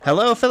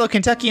Hello, fellow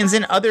Kentuckians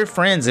and other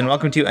friends, and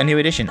welcome to a new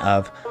edition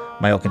of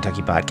My Old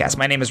Kentucky Podcast.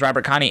 My name is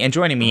Robert Sainte, and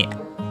joining me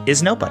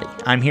is nobody.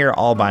 I'm here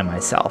all by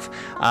myself.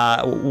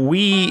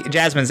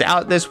 Jazmin's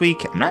out this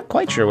week. I'm not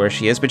quite sure where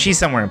she is, but she's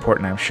somewhere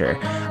important, I'm sure.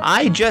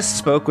 I just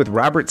spoke with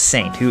Robert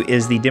Sainte, who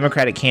is the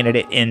Democratic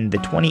candidate in the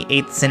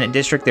 28th Senate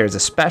District. There's a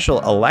special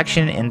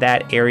election in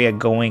that area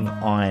going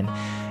on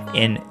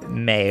in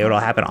May. It'll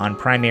happen on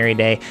primary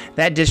day.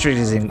 That district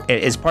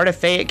is part of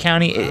Fayette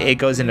County. It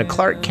goes into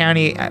Clark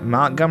County,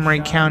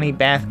 Montgomery County,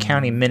 Bath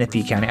County,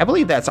 Menifee County. I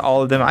believe that's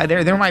all of them.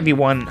 There might be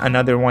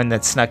another one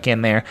that's snuck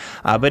in there,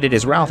 but it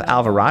is Ralph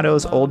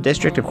Alvarado's old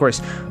district. Of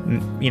course,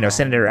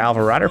 Senator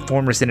Alvarado,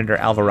 former Senator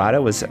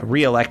Alvarado, was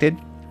reelected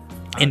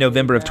in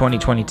November of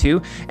 2022,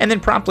 and then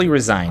promptly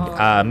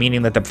resigned,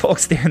 meaning that the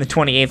folks there in the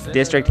 28th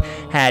District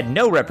had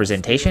no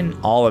representation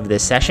all of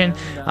this session,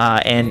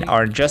 and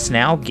are just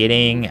now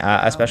getting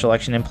a special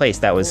election in place.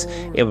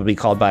 It would be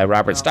called by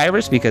Robert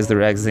Stivers because the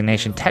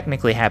resignation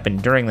technically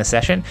happened during the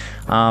session.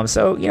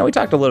 So we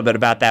talked a little bit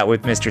about that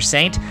with Mr.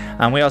 Sainte.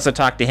 We also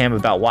talked to him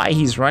about why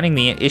he's running,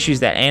 the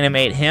issues that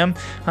animate him,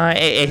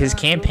 his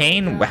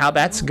campaign, how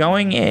that's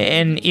going,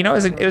 and it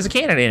was a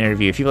candidate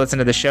interview. If you listen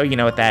to the show, you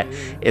know what that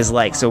is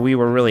like. So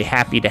we were really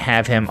happy to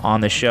have him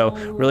on the show.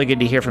 Really good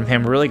to hear from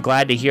him. Really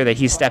glad to hear that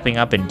he's stepping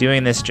up and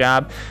doing this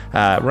job,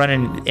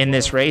 running in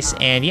this race.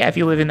 And yeah, if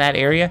you live in that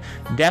area,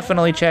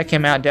 definitely check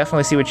him out.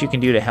 Definitely see what you can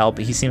do to help.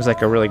 He seems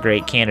like a really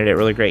great candidate,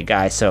 really great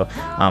guy. So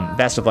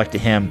best of luck to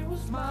him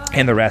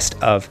and the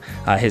rest of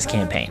his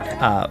campaign.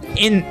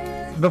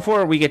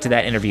 Before we get to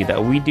that interview,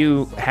 though, we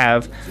do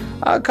have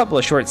a couple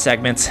of short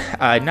segments,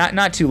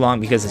 not too long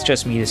because it's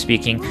just me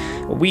speaking.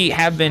 We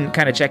have been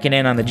kind of checking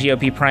in on the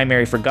GOP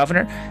primary for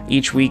governor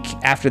each week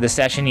after the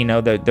session.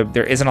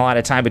 There isn't a lot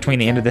of time between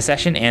the end of the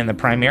session and the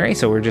primary,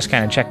 so we're just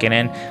kind of checking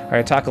in. We're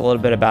going to talk a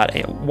little bit about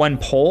one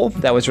poll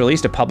that was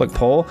released, a public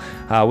poll,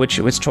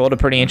 which told a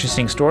pretty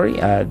interesting story.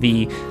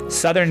 The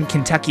Southern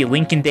Kentucky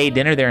Lincoln Day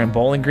dinner there in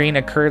Bowling Green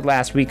occurred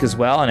last week as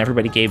well, and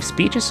everybody gave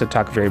speeches, so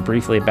talk very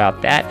briefly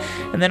about that.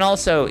 And then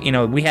also,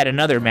 we had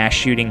another mass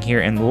shooting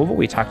here in Louisville.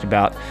 We talked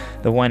about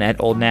the one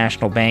at Old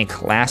National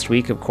Bank last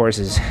week, of course,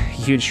 is a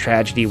huge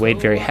tragedy, weighed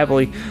very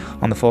heavily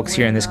on the folks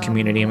here in this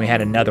community. And we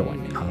had another one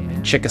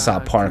in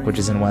Chickasaw Park, which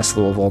is in West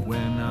Louisville.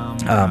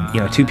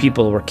 Two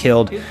people were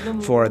killed,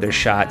 4 others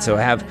shot. So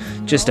I have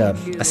just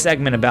a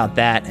segment about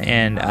that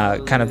and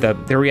kind of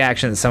the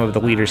reaction that some of the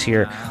leaders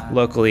here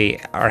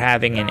locally are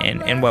having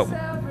and what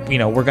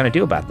we're going to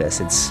do about this.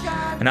 It's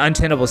an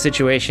untenable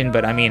situation,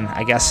 but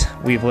I guess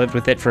we've lived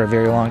with it for a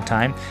very long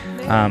time.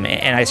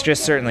 And I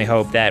just certainly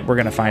hope that we're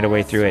going to find a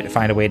way through it,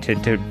 find a way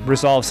to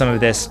resolve some of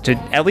this, to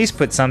at least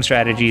put some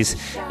strategies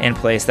in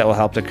place that will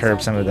help to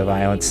curb some of the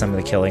violence, some of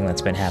the killing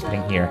that's been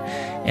happening here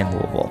in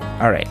Louisville.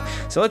 All right,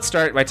 so let's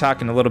start by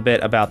talking a little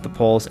bit about the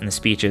polls and the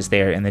speeches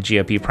there in the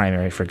GOP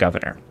primary for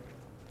governor.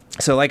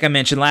 So like I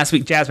mentioned last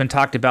week, Jazmin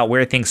talked about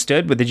where things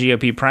stood with the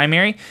GOP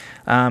primary,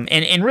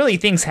 and really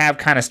things have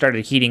kind of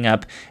started heating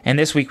up, and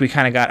this week we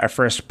kind of got our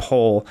first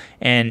poll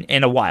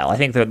in a while. I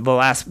think the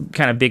last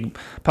kind of big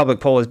public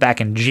poll was back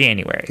in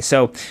January.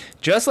 So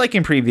just like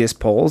in previous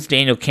polls,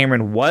 Daniel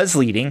Cameron was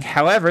leading.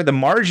 However, the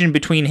margin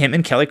between him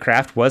and Kelly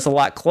Craft was a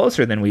lot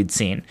closer than we'd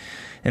seen.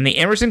 In the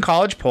Emerson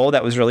College poll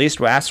that was released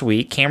last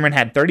week, Cameron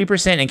had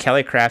 30% and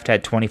Kelly Craft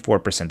had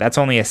 24%. That's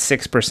only a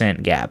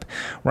 6% gap.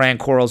 Ryan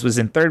Quarles was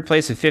in third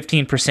place with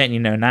 15%,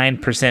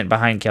 9%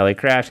 behind Kelly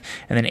Craft.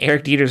 And then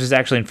Eric Dieters was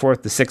actually in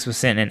fourth with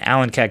 6%, and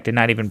Alan Keck did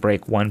not even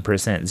break 1%.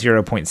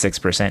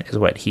 0.6% is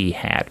what he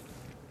had.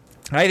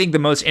 I think the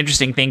most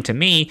interesting thing to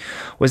me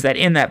was that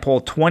in that poll,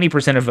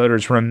 20% of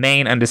voters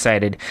remain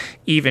undecided,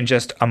 even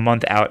just a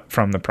month out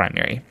from the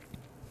primary.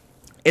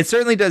 It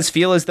certainly does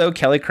feel as though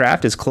Kelly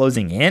Craft is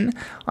closing in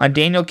on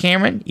Daniel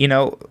Cameron.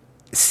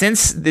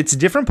 Since it's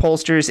different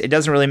pollsters, it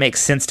doesn't really make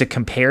sense to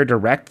compare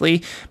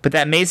directly, but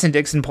that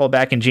Mason-Dixon poll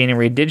back in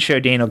January did show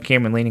Daniel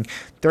Cameron leaning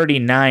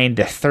 39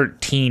 to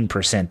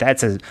 13%.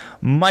 That's a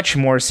much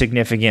more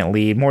significant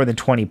lead, more than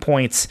 20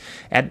 points.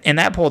 In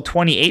that poll,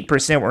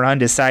 28% were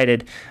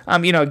undecided.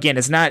 Again,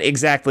 it's not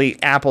exactly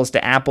apples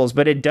to apples,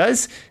 but it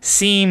does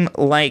seem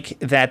like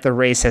that the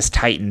race has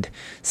tightened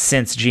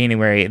since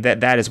January.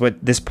 That is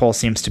what this poll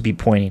seems to be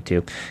pointing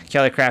to.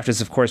 Kelly Craft has,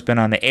 of course, been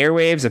on the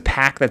airwaves. A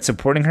PAC that's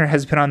supporting her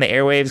has been on the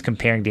airwaves,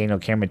 comparing Daniel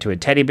Cameron to a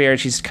teddy bear.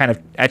 She's kind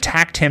of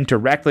attacked him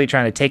directly,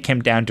 trying to take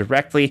him down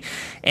directly.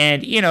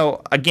 And,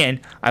 again,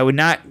 I would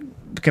not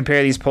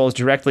compare these polls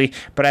directly,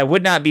 but I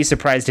would not be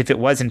surprised if it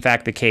was in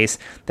fact the case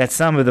that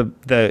some of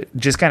the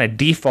just kind of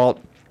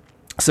default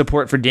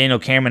support for Daniel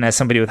Cameron as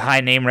somebody with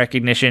high name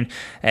recognition,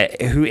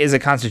 who is a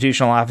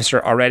constitutional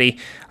officer already,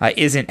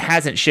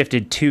 hasn't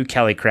shifted to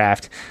Kelly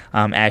Craft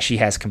as she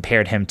has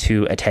compared him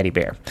to a teddy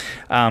bear.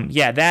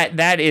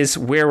 That is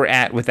where we're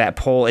at with that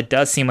poll. It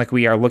does seem like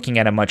we are looking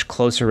at a much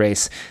closer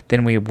race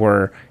than we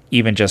were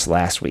even just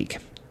last week.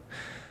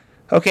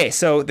 Okay,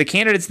 so the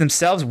candidates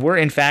themselves were,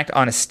 in fact,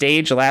 on a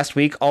stage last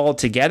week all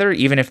together.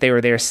 Even if they were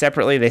there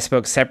separately, they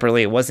spoke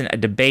separately. It wasn't a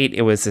debate.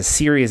 It was a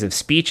series of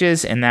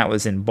speeches, and that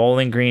was in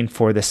Bowling Green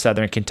for the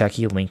Southern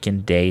Kentucky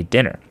Lincoln Day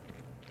dinner.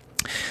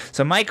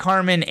 So Mike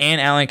Harmon and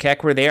Alan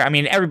Keck were there. I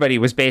mean, everybody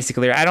was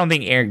basically there. I don't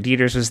think Eric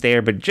Dieters was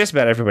there, but just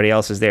about everybody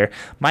else was there.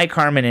 Mike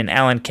Harmon and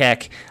Alan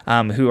Keck,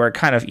 who are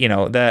kind of,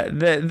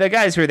 the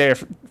guys who are there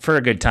for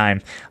a good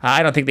time.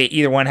 I don't think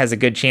either one has a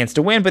good chance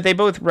to win, but they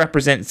both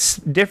represent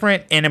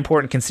different and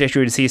important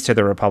constituencies to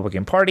the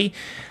Republican Party.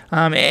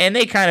 And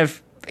they kind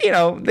of,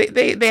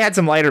 they had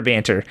some lighter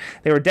banter.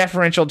 They were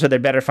deferential to their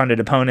better funded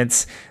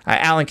opponents.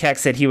 Alan Keck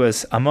said he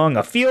was among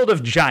a field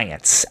of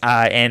giants,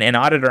 and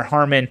Auditor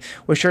Harmon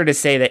was sure to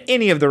say that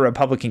any of the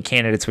Republican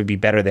candidates would be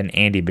better than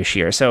Andy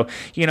Beshear. So,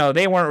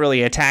 they weren't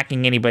really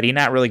attacking anybody,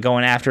 not really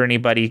going after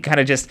anybody, kind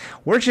of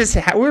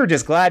we were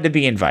just glad to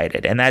be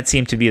invited. And that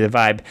seemed to be the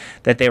vibe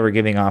that they were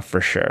giving off for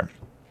sure.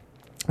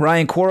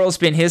 Ryan Quarles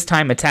spent his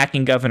time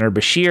attacking Governor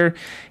Beshear,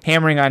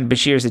 hammering on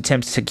Beshear's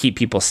attempts to keep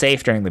people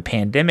safe during the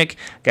pandemic.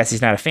 I guess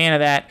he's not a fan of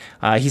that.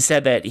 He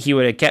said that he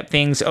would have kept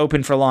things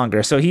open for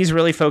longer. So he's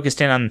really focused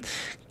in on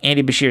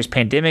Andy Beshear's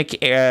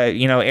pandemic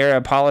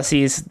era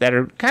policies that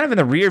are kind of in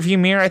the rearview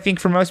mirror, I think,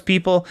 for most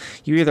people.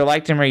 You either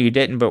liked him or you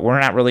didn't, but we're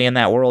not really in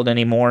that world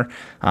anymore.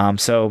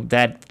 So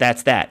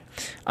that's that.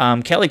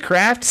 Kelly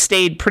Craft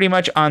stayed pretty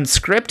much on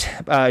script.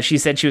 She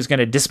said she was going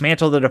to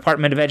dismantle the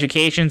Department of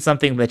Education,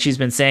 something that she's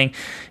been saying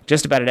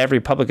just about at every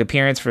public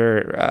appearance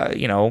for,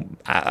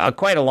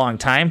 quite a long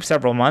time,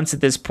 several months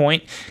at this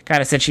point,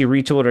 kind of since she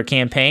retooled her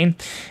campaign.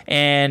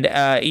 And,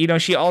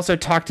 she also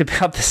talked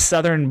about the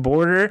southern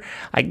border,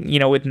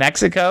 with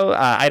Mexico.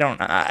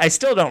 I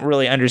still don't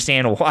really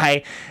understand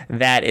why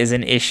that is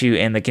an issue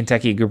in the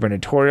Kentucky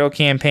gubernatorial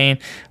campaign.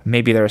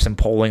 Maybe there was some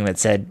polling that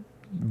said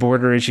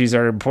border issues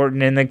are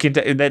important in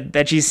the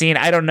that she's seen.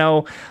 I don't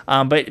know,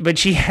 but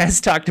she has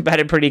talked about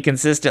it pretty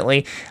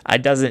consistently.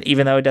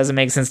 Even though it doesn't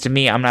make sense to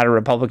me. I'm not a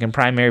Republican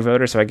primary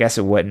voter, so I guess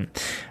it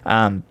wouldn't.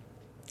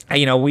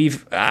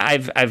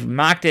 I've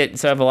mocked it,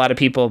 so have a lot of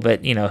people,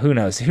 but who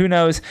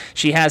knows?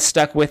 She has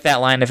stuck with that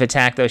line of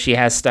attack, though. She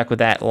has stuck with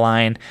that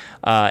line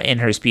in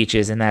her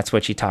speeches, and that's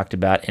what she talked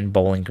about in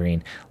Bowling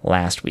Green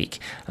last week.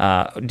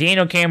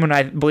 Daniel Cameron,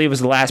 I believe, was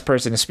the last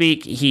person to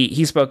speak.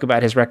 He spoke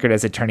about his record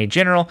as Attorney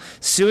General,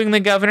 suing the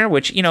governor,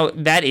 which,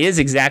 that is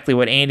exactly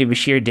what Andy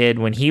Beshear did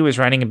when he was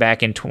running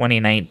back in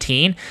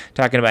 2019,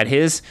 talking about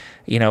his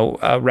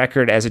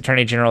record as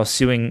Attorney General,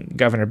 suing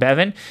Governor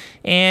Bevin.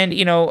 And,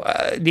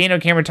 Daniel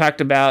Cameron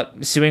talked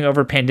about suing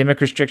over pandemic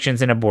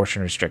restrictions and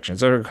abortion restrictions.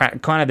 Those are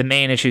kind of the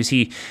main issues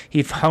he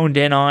honed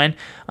in on.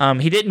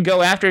 He didn't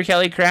go after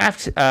Kelly Craft.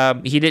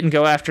 He didn't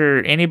go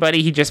after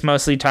anybody. He just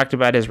mostly talked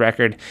about his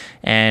record.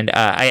 And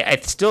I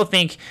still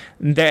think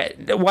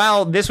that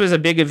while this was a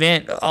big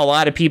event, a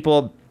lot of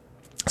people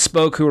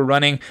spoke who were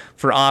running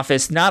for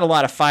office. Not a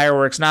lot of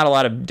fireworks, not a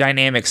lot of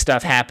dynamic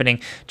stuff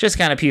happening, just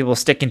kind of people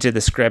sticking to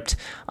the script.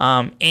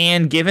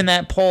 And given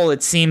that poll,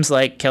 it seems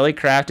like Kelly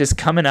Craft is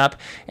coming up,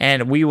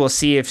 and we will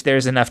see if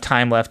there's enough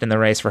time left in the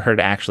race for her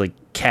to actually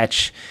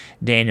catch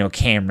Daniel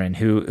Cameron,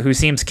 who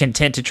seems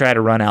content to try to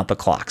run out the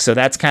clock. So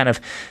that's kind of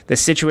the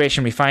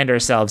situation we find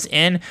ourselves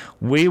in.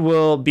 We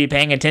will be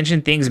paying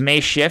attention. Things may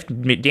shift.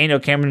 Daniel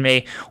Cameron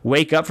may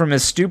wake up from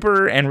his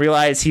stupor and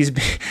realize he's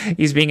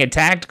being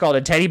attacked, called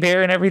a teddy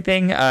bear and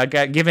everything,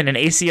 got given an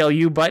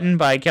ACLU button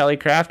by Kelly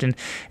Craft and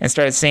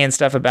started saying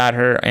stuff about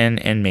her,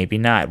 and maybe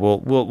not.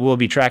 We'll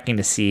be tracking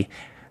to see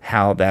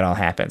how that all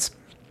happens.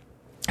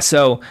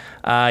 So,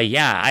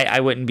 I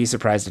wouldn't be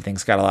surprised if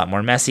things got a lot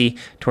more messy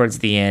towards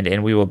the end,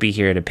 and we will be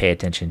here to pay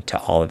attention to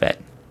all of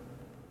it.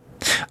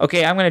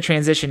 Okay, I'm going to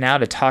transition now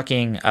to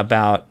talking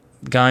about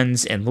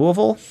guns in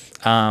Louisville.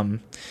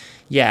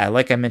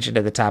 Like I mentioned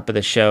at the top of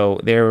the show,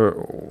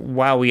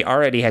 while we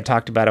already had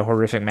talked about a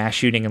horrific mass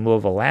shooting in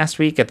Louisville last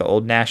week at the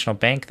Old National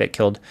Bank that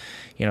killed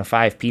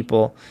 5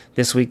 people,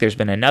 this week there's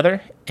been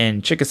another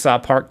in Chickasaw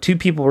Park. 2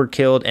 people were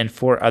killed and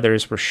 4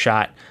 others were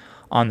shot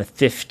on the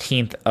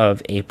 15th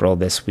of April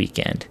this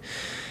weekend.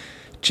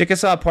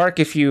 Chickasaw Park,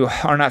 if you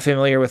are not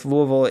familiar with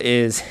Louisville,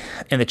 is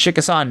in the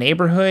Chickasaw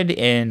neighborhood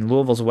in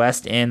Louisville's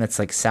West End. That's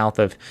like south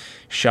of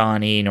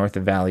Shawnee, north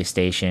of Valley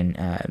Station.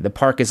 The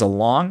park is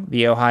along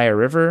the Ohio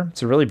River.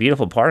 It's a really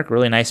beautiful park,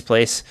 really nice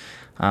place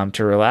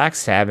to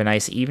relax, to have a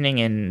nice evening,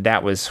 and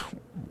that was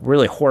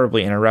really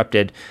horribly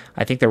interrupted.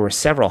 I think there were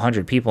several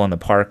hundred people in the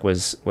park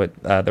was what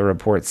the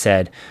report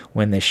said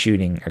when the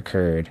shooting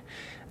occurred.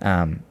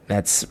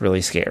 That's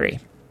really scary.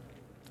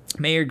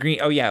 Mayor Green.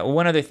 Oh yeah,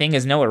 one other thing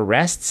is no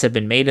arrests have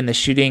been made in the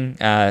shooting.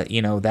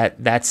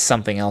 That's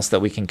something else that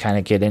we can kind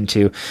of get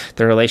into.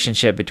 The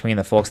relationship between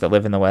the folks that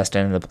live in the West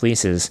End and the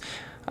police is,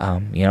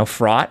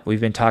 fraught.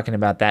 We've been talking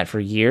about that for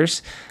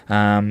years.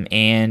 There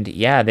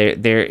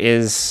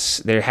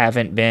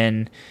haven't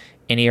been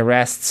any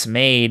arrests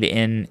made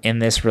in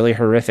this really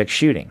horrific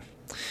shooting.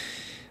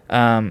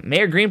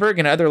 Mayor Greenberg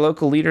and other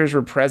local leaders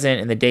were present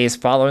in the days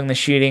following the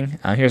shooting.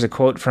 Here's a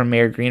quote from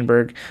Mayor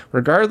Greenberg.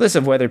 "Regardless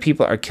of whether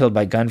people are killed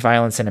by gun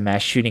violence in a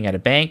mass shooting at a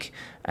bank,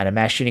 at a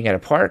mass shooting at a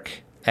park,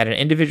 at an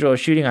individual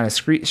shooting on a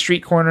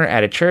street corner,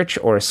 at a church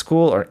or a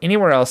school or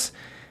anywhere else,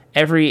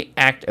 every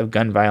act of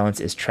gun violence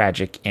is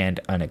tragic and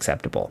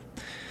unacceptable."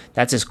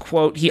 That's his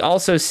quote. He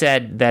also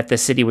said that the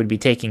city would be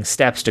taking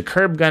steps to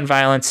curb gun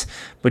violence,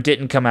 but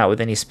didn't come out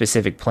with any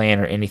specific plan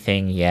or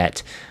anything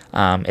yet.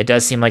 It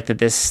does seem like that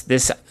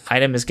this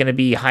item is going to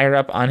be higher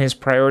up on his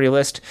priority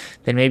list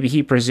than maybe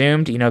he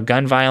presumed.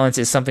 Gun violence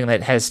is something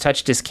that has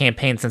touched his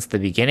campaign since the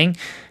beginning,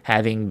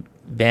 having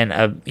been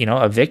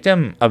a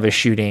victim of a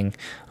shooting,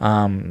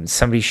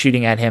 somebody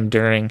shooting at him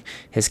during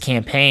his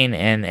campaign,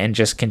 and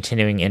just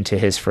continuing into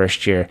his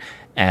first year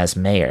as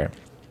mayor.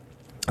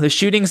 The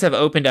shootings have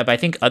opened up, I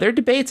think, other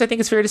debates, I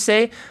think it's fair to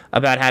say,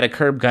 about how to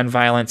curb gun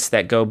violence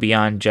that go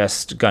beyond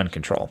just gun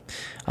control.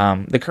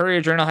 The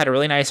Courier-Journal had a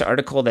really nice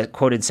article that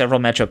quoted several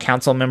Metro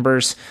Council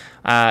members.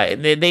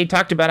 They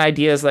talked about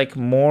ideas like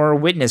more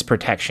witness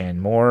protection,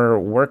 more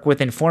work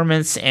with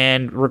informants,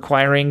 and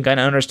requiring gun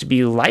owners to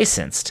be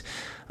licensed.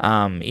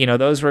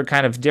 Those were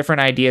kind of different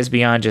ideas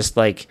beyond just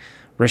like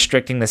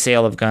restricting the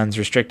sale of guns,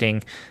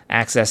 restricting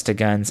access to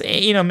guns.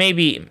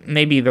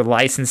 Maybe the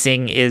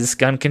licensing is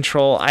gun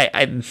control.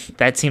 I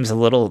that seems a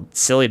little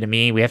silly to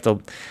me. We have to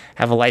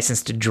have a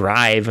license to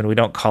drive, and we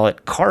don't call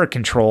it car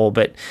control.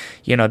 But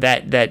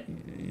that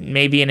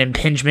may be an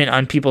impingement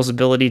on people's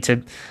ability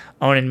to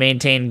own and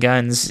maintain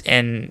guns,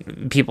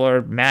 and people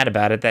are mad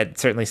about it. That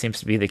certainly seems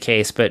to be the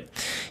case. But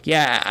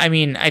yeah,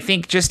 I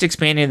think just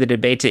expanding the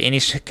debate to any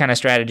kind of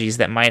strategies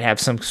that might have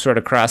some sort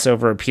of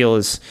crossover appeal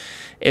is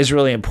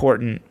really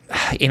important.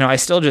 I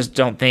still just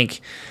don't think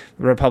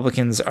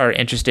Republicans are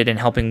interested in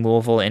helping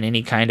Louisville in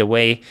any kind of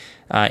way,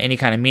 any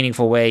kind of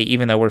meaningful way,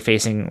 even though we're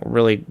facing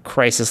really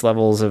crisis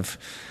levels of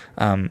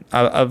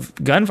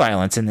gun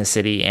violence in the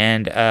city.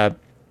 And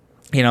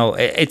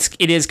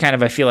it is kind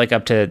of, I feel like,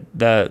 up to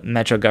the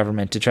Metro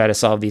government to try to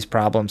solve these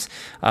problems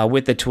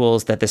with the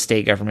tools that the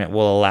state government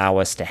will allow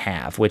us to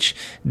have, which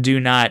do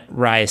not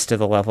rise to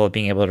the level of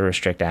being able to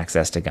restrict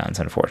access to guns,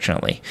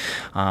 unfortunately.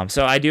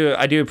 So I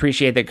do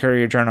appreciate that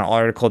Courier-Journal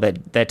article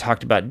that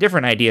talked about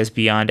different ideas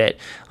beyond it.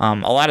 A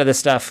lot of the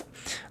stuff,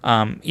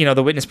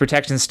 the witness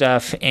protection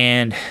stuff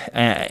and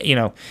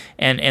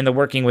the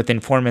working with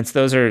informants,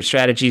 those are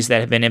strategies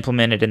that have been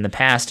implemented in the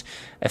past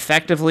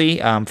effectively.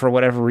 For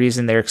whatever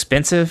reason, they're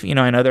expensive.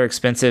 I know they're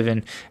expensive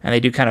and they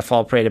do kind of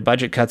fall prey to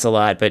budget cuts a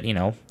lot, but,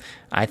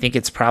 I think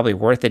it's probably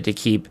worth it to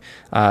keep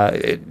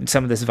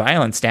some of this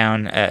violence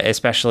down,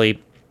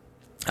 especially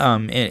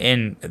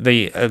in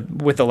the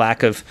with the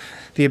lack of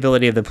the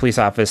ability of the police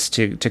office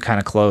to kind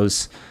of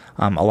close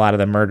a lot of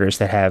the murders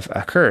that have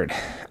occurred.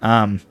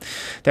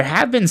 There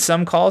have been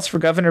some calls for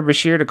Governor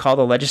Beshear to call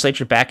the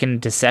legislature back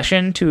into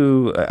session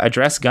to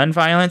address gun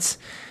violence.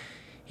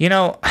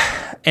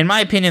 In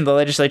my opinion, the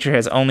legislature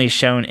has only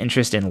shown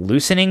interest in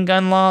loosening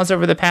gun laws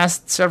over the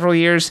past several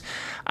years.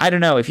 I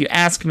don't know. If you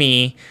ask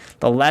me,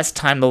 the less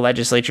time the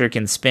legislature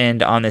can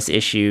spend on this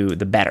issue,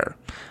 the better.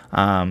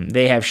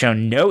 They have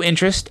shown no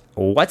interest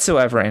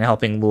whatsoever in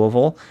helping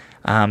Louisville.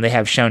 They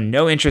have shown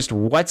no interest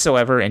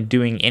whatsoever in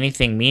doing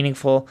anything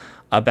meaningful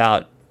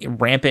about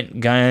rampant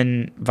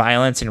gun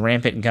violence and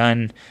rampant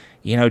gun,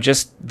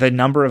 just the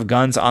number of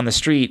guns on the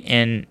street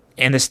in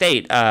the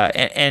state.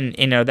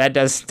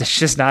 That's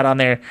just not on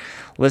their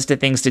list of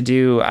things to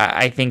do.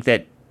 I think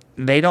that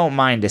they don't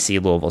mind to see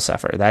Louisville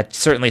suffer. That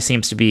certainly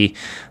seems to be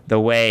the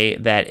way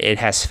that it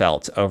has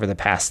felt over the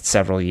past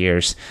several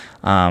years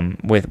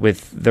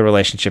with the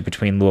relationship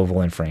between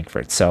Louisville and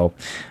Frankfort. So,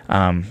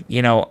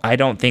 I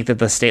don't think that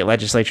the state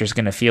legislature is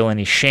going to feel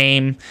any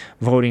shame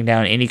voting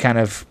down any kind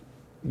of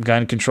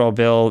gun control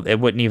bill. It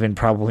wouldn't even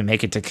probably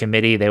make it to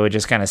committee. They would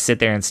just kind of sit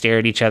there and stare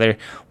at each other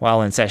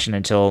while in session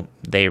until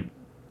they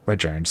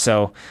adjourned.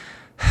 So,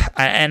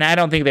 I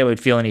don't think they would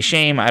feel any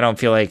shame. I don't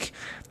feel like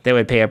they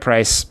would pay a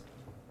price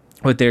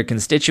with their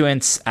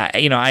constituents.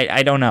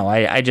 I don't know.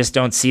 I just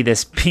don't see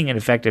this being an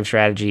effective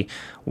strategy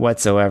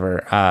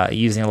whatsoever.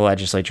 Using the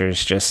legislature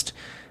is just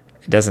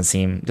doesn't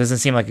seem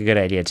like a good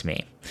idea to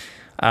me.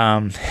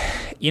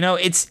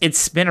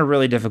 It's been a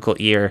really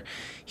difficult year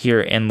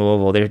here in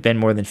Louisville. There's been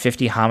more than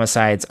 50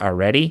 homicides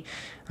already.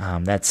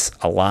 That's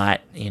a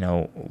lot.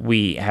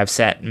 We have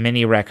set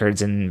many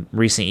records in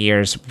recent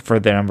years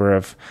for the number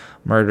of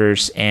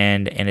murders,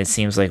 and it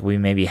seems like we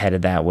may be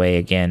headed that way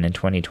again in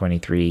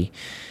 2023.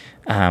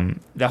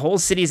 The whole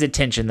city's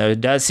attention, though,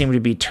 does seem to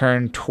be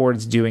turned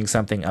towards doing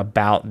something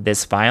about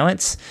this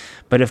violence.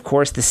 But of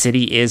course, the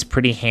city is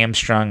pretty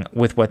hamstrung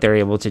with what they're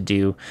able to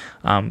do,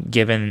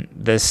 given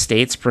the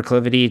state's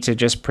proclivity to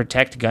just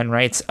protect gun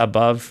rights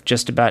above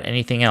just about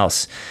anything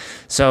else.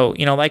 So,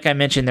 like I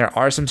mentioned, there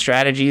are some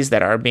strategies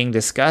that are being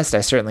discussed.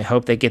 I certainly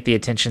hope they get the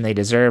attention they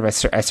deserve.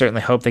 I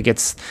certainly hope they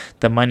get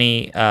the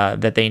money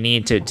that they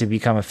need to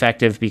become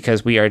effective,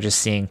 because we are just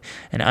seeing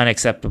an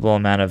unacceptable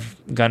amount of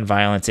gun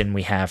violence, and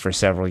we have for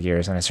several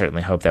years. And I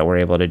certainly hope that we're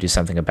able to do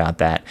something about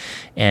that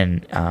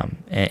in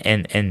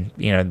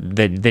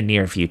the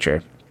near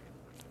future.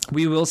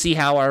 We will see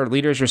how our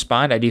leaders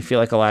respond. I do feel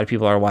like a lot of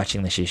people are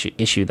watching this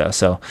issue though.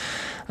 So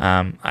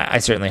I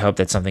certainly hope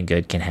that something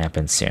good can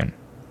happen soon.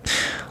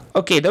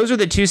 Okay, those are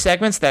the two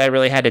segments that I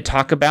really had to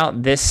talk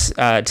about this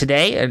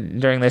today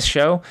during this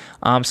show.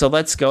 So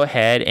let's go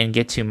ahead and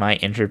get to my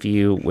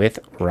interview with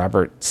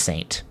Robert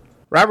Sainte.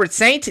 Robert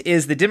Sainte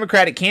is the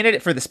Democratic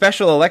candidate for the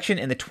special election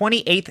in the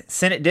 28th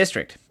Senate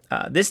District.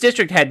 This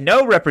district had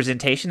no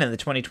representation in the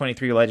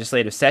 2023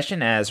 legislative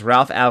session as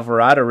Ralph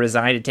Alvarado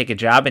resigned to take a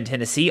job in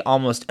Tennessee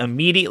almost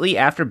immediately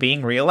after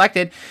being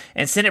reelected,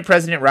 and Senate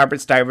President Robert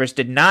Stivers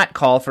did not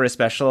call for a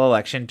special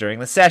election during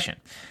the session.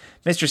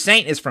 Mr.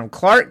 Sainte is from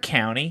Clark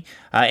County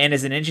and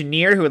is an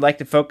engineer who would like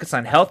to focus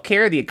on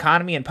healthcare, the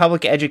economy, and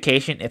public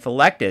education if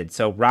elected.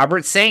 So,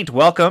 Robert Sainte,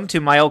 welcome to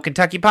My Old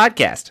Kentucky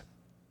Podcast.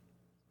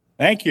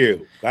 Thank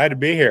you. Glad to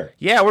be here.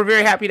 Yeah, we're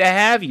very happy to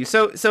have you.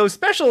 So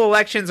special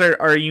elections are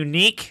a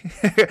unique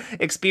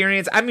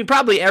experience. I mean,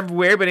 probably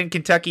everywhere, but in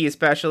Kentucky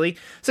especially.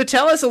 So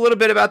tell us a little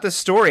bit about the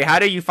story. How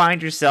do you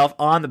find yourself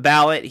on the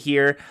ballot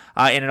here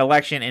in an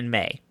election in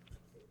May?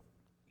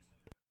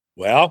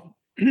 Well,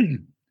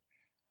 2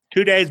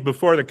 days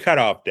before the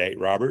cutoff date,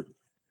 Robert,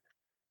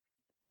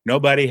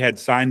 nobody had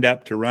signed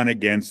up to run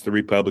against the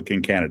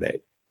Republican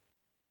candidate.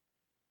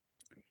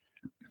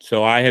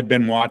 So I had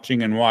been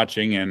watching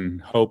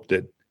and hoped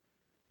that,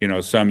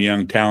 some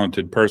young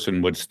talented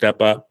person would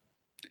step up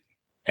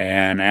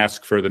and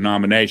ask for the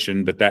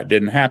nomination, but that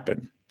didn't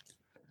happen.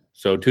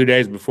 So 2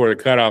 days before the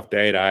cutoff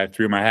date, I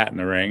threw my hat in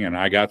the ring and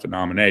I got the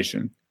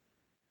nomination.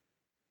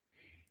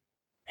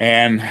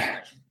 And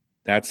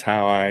that's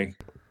how I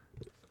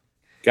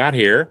got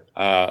here.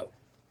 I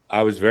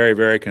was very,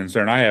 very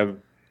concerned. I have,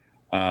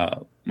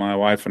 my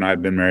wife and I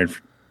have been married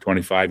for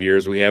 25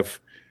 years. We have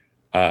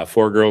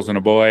 4 girls and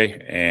a boy,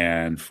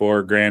 and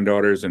 4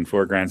 granddaughters and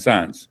 4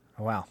 grandsons.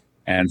 Oh, wow.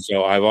 And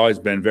so I've always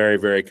been very,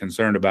 very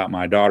concerned about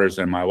my daughters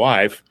and my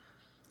wife.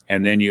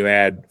 And then you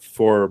add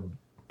 4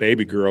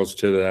 baby girls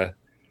to the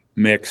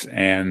mix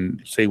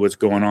and see what's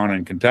going on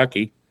in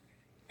Kentucky.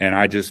 And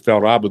I just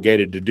felt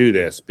obligated to do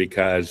this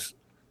because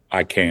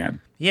I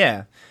can.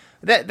 Yeah.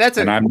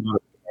 And I'm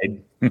not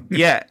afraid.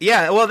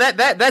 Yeah. Well,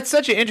 that's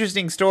such an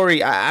interesting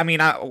story. I'm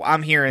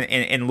here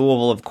in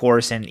Louisville, of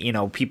course,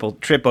 and people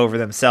trip over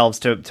themselves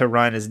to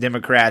run as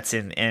Democrats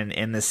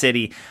in the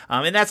city,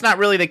 and that's not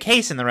really the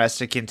case in the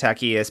rest of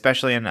Kentucky,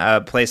 especially in a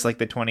place like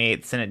the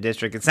 28th Senate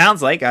District. It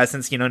sounds like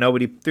since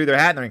nobody threw their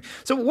hat in the ring.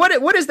 So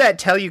what does that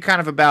tell you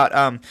kind of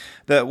about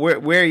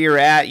where you're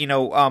at? You're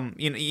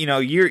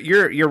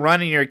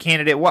running, you're a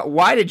candidate.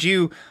 Why did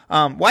you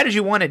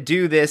want to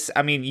do this?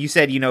 I mean, you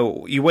said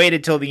you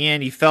waited till the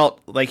end. You felt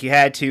like you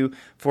had to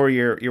for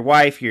your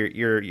wife,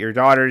 your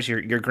daughters,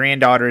 your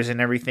granddaughters,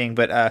 and everything.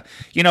 But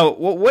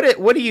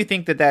what do you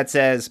think that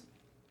says?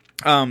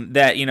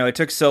 That it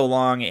took so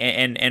long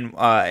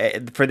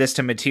and for this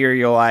to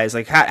materialize.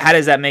 Like how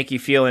does that make you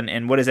feel,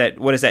 and what does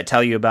that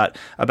tell you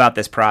about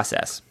this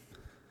process?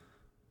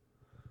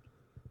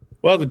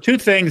 Well, the 2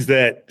 things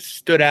that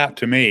stood out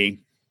to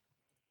me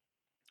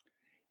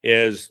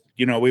is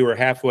we were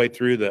halfway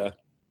through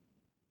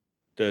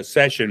the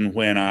session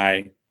when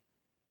I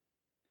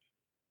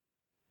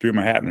threw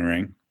my hat in the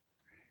ring,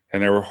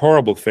 and there were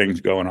horrible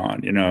things going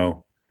on,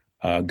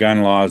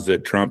 gun laws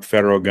that trump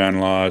federal gun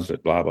laws,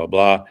 that blah, blah,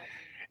 blah.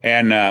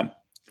 And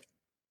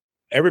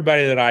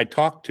everybody that I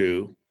talked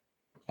to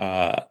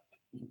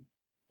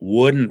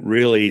wouldn't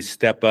really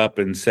step up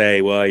and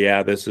say, well,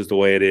 yeah, this is the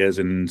way it is,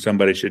 and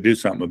somebody should do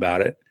something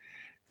about it.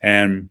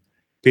 And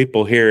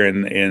people here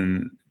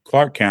in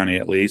Clark County,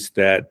 at least,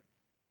 that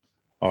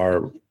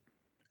are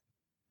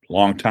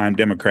longtime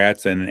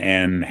Democrats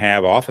and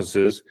have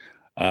offices,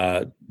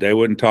 they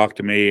wouldn't talk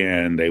to me,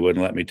 and they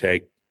wouldn't let me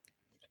take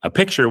a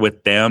picture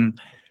with them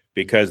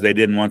because they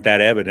didn't want that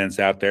evidence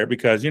out there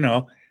because,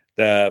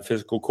 the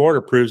fiscal court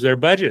approves their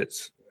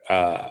budgets.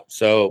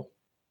 So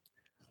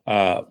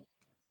I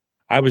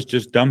was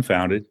just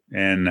dumbfounded,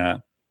 and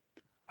I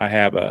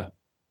have a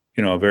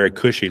very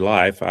cushy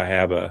life. I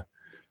have a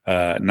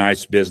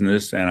nice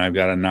business, and I've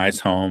got a nice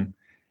home,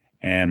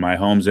 and my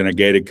home's in a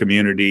gated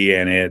community,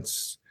 and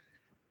it's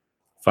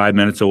 5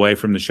 minutes away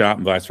from the shop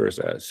and vice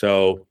versa.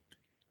 So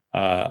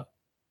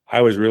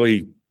I was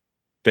really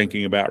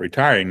thinking about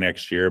retiring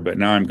next year, but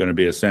now I'm going to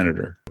be a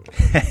senator.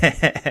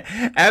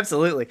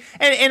 Absolutely.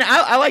 And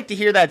I like to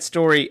hear that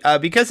story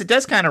because it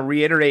does kind of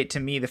reiterate to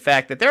me the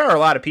fact that there are a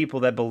lot of people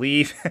that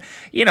believe,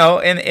 they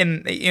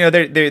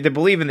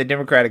believe in the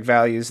democratic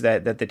values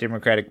that the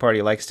Democratic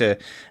Party likes to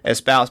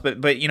espouse. But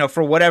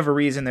for whatever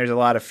reason, there's a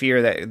lot of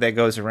fear that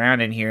goes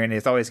around in here. And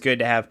it's always good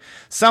to have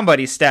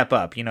somebody step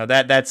up.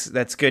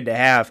 That's good to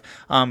have.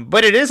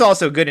 But it is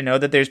also good to know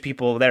that there's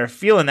people that are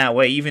feeling that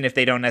way, even if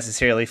they don't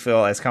necessarily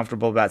feel as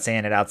comfortable about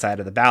saying it outside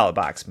of the ballot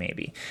box,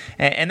 maybe.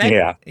 And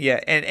that, yeah.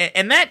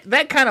 And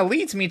that kind of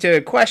leads me to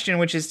a question,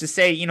 which is to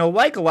say,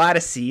 like a lot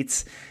of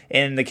seats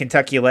in the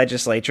Kentucky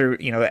legislature,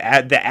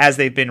 as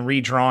they've been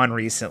redrawn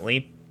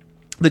recently,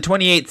 The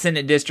 28th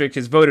Senate District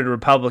has voted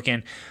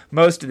Republican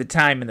most of the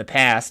time in the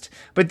past,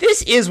 but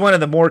this is one of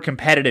the more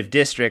competitive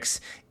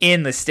districts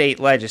in the state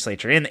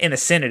legislature, in the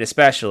Senate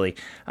especially.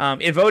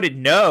 It voted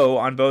no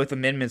on both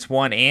Amendments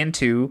 1 and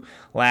 2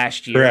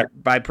 last year.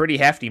 Correct. By pretty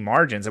hefty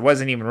margins. It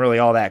wasn't even really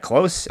all that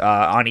close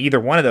on either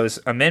one of those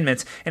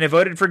amendments, and it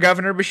voted for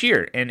Governor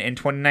Beshear in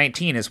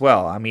 2019 as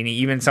well. I mean,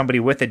 even somebody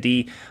with a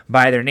D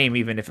by their name,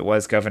 even if it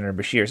was Governor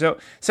Beshear.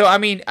 So I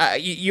mean,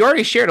 you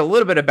already shared a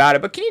little bit about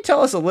it, but can you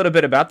tell us a little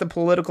bit about the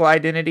political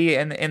identity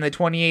in the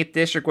 28th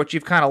district, what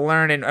you've kind of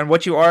learned and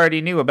what you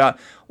already knew about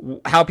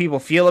how people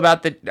feel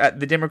about the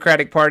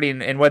Democratic Party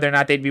and whether or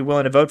not they'd be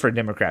willing to vote for a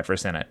Democrat for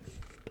Senate?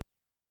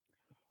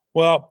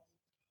 Well,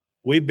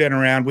 we've been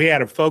around. We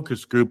had a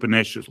focus group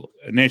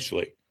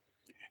initially,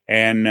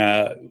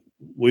 and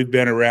we've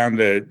been around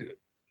the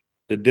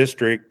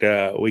district.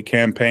 We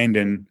campaigned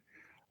in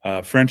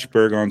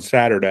Frenchburg on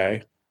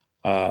Saturday,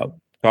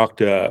 talked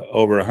to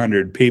over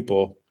 100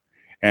 people,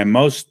 and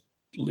mostly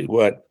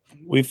what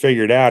we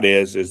figured out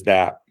is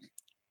that,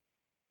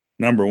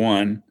 number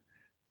one,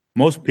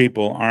 most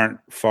people aren't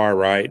far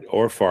right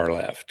or far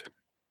left.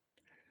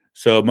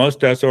 So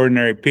most of us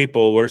ordinary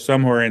people, we're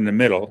somewhere in the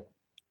middle.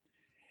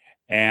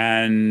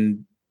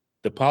 And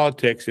the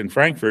politics in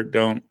Frankfurt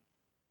don't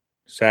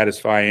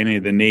satisfy any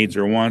of the needs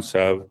or wants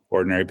of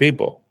ordinary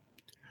people.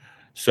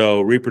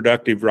 So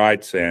reproductive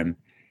rights and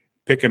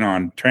picking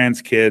on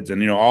trans kids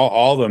and,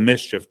 all the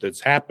mischief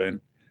that's happened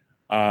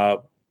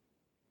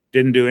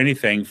didn't do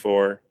anything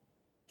for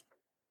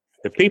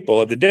the people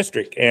of the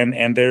district.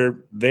 And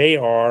they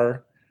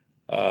are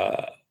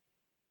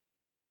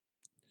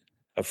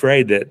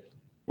afraid that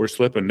we're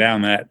slipping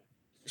down that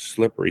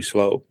slippery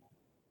slope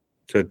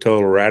to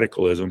total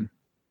radicalism.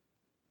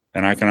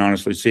 And I can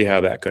honestly see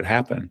how that could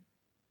happen.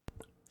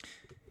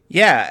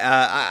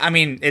 Yeah, I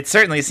mean, it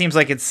certainly seems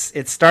like it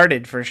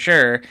started for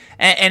sure,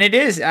 and it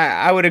is.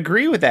 I would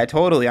agree with that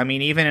totally. I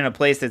mean, even in a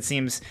place that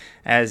seems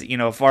as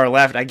far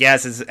left, I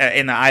guess, is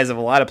in the eyes of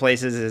a lot of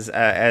places,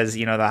 as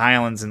the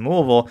Highlands and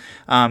Louisville.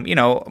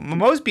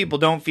 Most people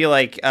don't feel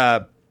like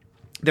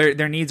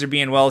their needs are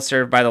being well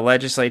served by the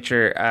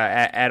legislature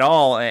at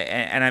all.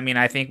 And I mean,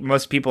 I think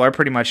most people are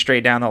pretty much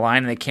straight down the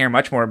line, and they care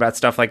much more about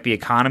stuff like the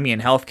economy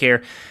and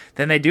healthcare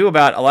than they do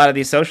about a lot of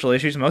these social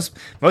issues. Most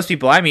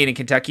people I meet in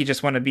Kentucky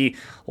just want to be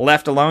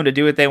left alone to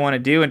do what they want to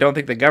do and don't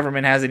think the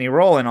government has any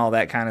role in all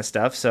that kind of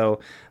stuff.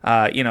 So,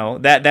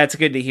 that's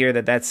good to hear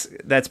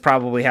that's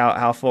probably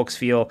how folks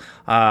feel,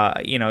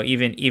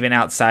 even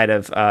outside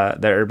of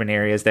the urban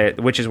areas,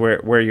 which is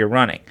where you're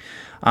running.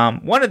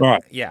 One of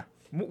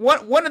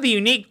the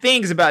unique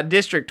things about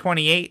District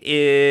 28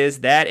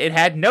 is that it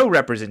had no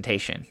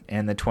representation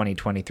in the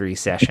 2023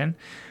 session.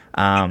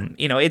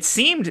 It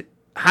seemed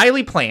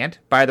highly planned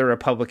by the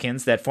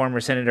Republicans that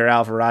former Senator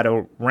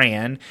Alvarado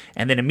ran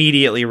and then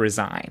immediately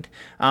resigned.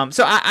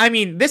 I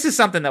mean, this is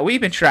something that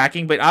we've been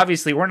tracking, but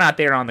obviously we're not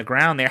there on the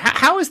ground there.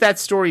 How has that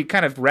story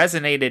kind of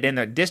resonated in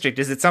the district?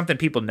 Is it something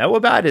people know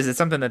about? Is it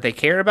something that they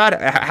care about?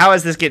 How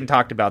is this getting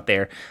talked about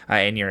there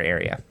in your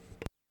area?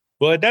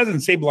 Well, it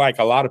doesn't seem like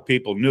a lot of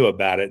people knew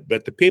about it,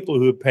 but the people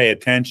who pay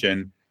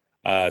attention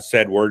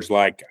said words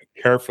like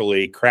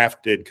carefully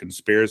crafted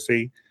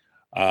conspiracy,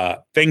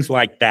 things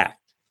like that.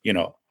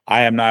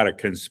 I am not a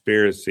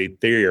conspiracy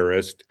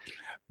theorist,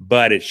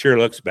 but it sure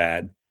looks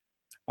bad.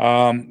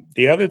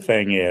 The other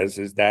thing is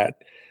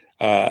that,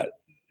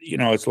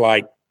 it's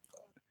like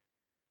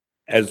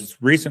as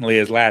recently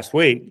as last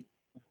week,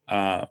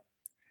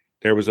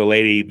 there was a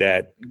lady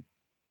that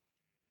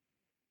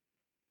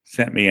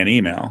sent me an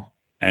email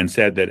and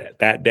said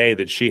that day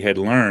that she had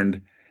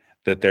learned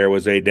that there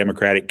was a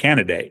Democratic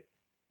candidate.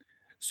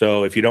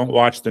 So if you don't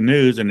watch the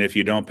news and if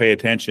you don't pay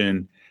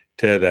attention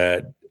to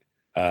the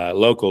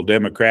local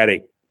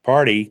Democratic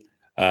Party,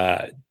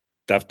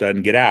 stuff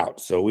doesn't get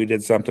out. So we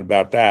did something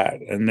about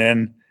that. And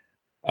then,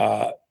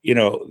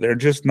 they're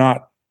just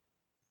not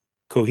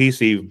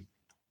cohesive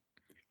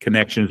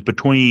connections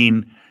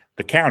between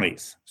the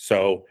counties.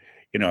 So,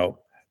 it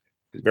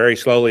very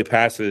slowly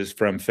passes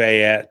from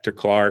Fayette to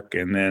Clark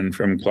and then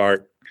from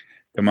Clark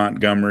to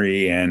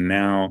Montgomery. And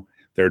now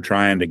they're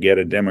trying to get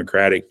a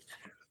Democratic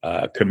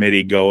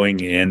committee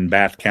going in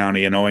Bath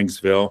County and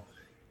Owensville,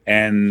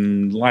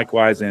 and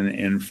likewise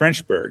in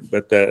Frenchburg.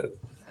 But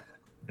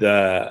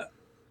the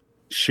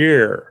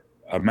sheer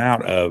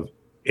amount of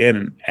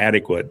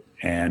inadequate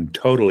and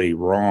totally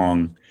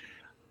wrong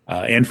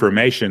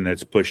information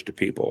that's pushed to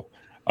people.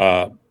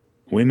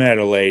 We met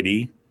a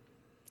lady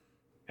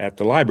at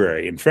the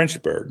library in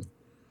Frenchburg,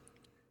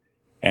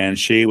 and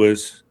she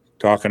was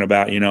talking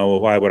about,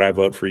 why would I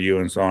vote for you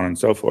and so on and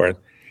so forth.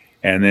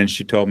 And then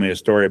she told me a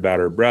story about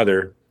her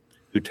brother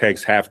who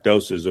takes half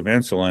doses of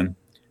insulin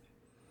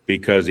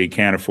because he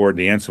can't afford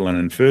the insulin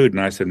and food.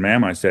 And I said,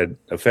 ma'am,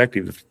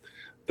 effective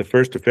the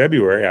 1st of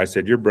February, I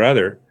said, your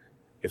brother,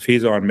 if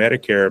he's on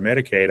Medicare or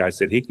Medicaid, I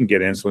said, he can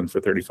get insulin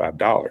for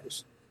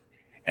 $35.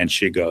 And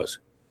she goes,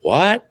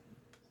 what?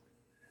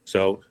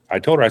 So I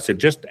told her, I said,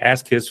 just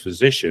ask his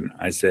physician.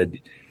 I said,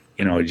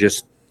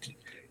 just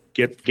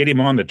get him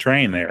on the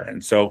train there.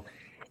 And so,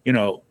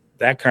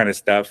 that kind of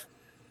stuff,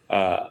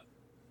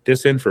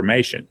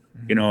 disinformation.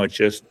 It's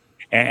just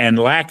and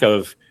lack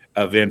of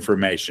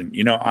information.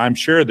 I'm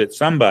sure that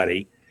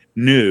somebody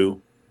knew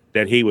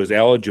that he was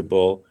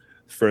eligible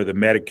for the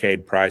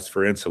Medicaid price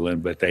for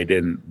insulin, but they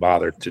didn't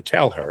bother to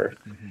tell her.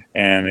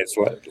 And it's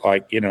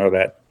like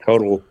that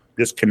total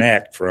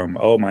disconnect from,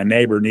 oh, my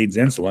neighbor needs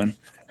insulin.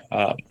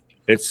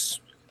 It's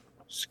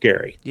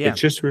scary. Yeah.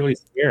 It's just really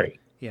scary.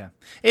 Yeah,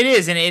 it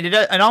is.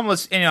 And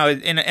almost, in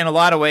a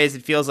lot of ways,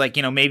 it feels like,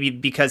 maybe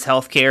because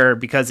healthcare or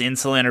because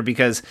insulin or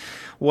because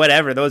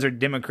whatever, those are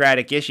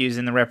Democratic issues,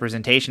 and the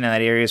representation in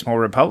that area is more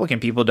Republican.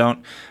 People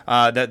don't,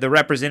 the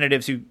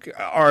representatives who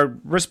are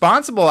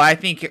responsible, I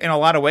think, in a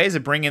lot of ways,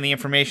 of bringing the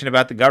information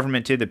about the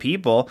government to the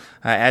people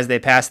as they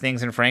pass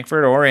things in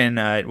Frankfurt or in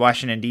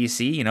Washington,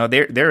 D.C.,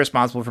 they're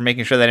responsible for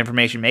making sure that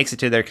information makes it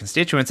to their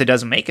constituents. It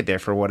doesn't make it there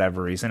for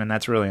whatever reason, and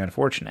that's really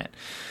unfortunate.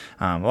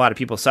 A lot of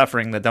people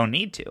suffering that don't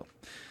need to.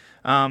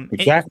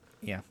 Exactly.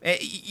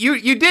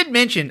 You did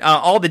mention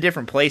all the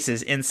different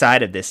places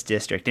inside of this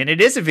district, and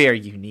it is a very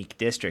unique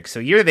district. So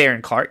you're there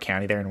in Clark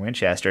County, there in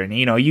Winchester, and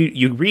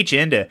you reach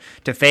into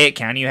Fayette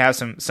County. You have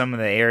some of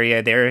the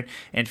area there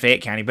in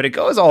Fayette County, but it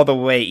goes all the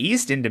way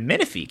east into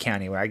Menifee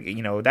County, where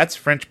that's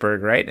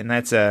Frenchburg, right? And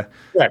that's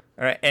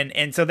right.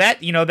 And so that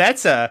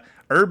that's a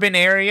urban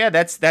area,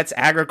 that's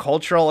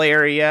agricultural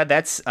area,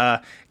 that's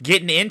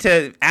getting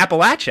into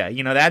Appalachia.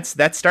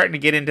 That's starting to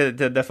get into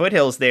the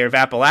foothills there of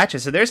Appalachia.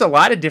 So there's a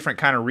lot of different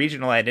kind of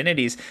regional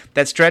identities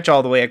that stretch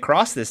all the way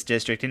across this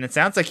district, and it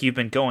sounds like you've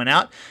been going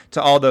out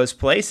to all those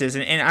places,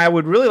 and I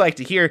would really like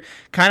to hear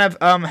kind of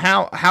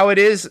how it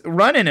is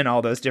running in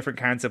all those different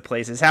kinds of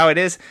places, how it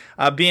is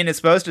being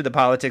exposed to the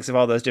politics of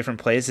all those different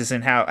places,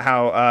 and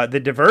how the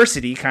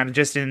diversity kind of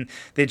just in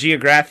the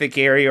geographic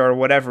area or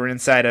whatever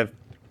inside of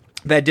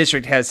that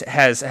district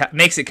has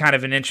makes it kind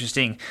of an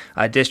interesting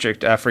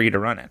district for you to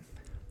run in.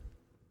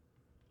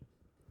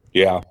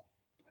 Yeah.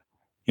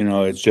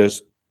 It's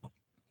just,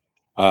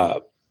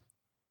 I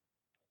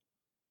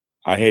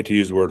hate to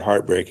use the word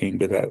heartbreaking,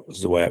 but that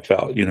was the way I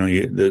felt.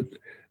 The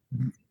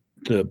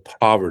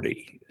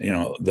poverty,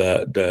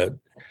 the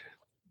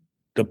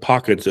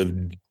pockets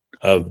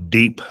of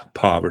deep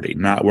poverty.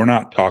 We're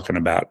not talking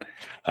about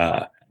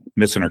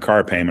missing a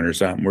car payment or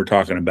something. We're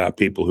talking about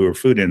people who are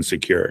food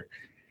insecure,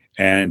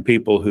 and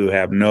people who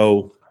have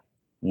no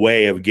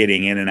way of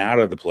getting in and out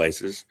of the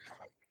places.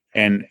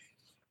 And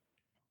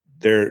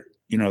they're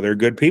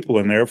good people,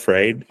 and they're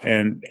afraid,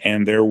 and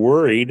they're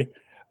worried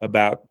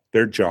about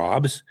their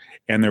jobs,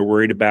 and they're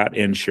worried about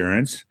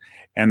insurance,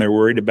 and they're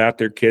worried about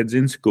their kids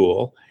in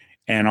school,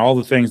 and all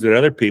the things that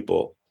other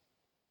people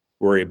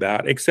worry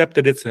about, except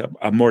that it's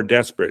a more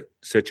desperate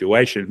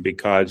situation,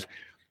 because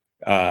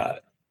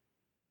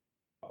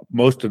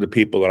most of the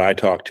people that I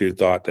talked to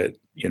thought that,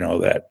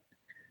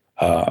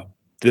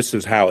 this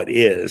is how it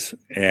is.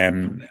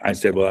 And I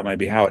said, well, that might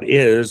be how it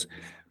is,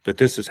 but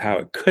this is how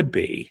it could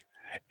be.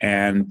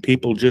 And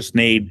people just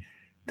need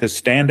to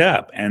stand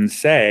up and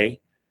say,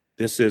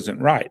 this isn't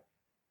right.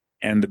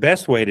 And the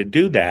best way to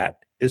do that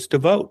is to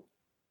vote.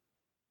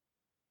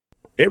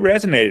 It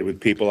resonated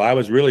with people. I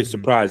was really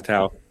surprised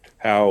how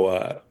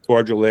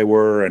cordial they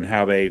were, and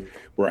how they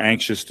were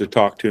anxious to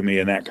talk to me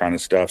and that kind of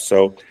stuff.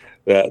 So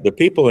the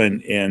people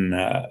in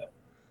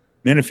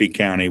Menifee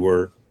County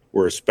were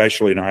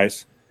especially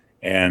nice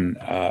and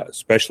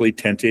especially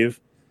attentive.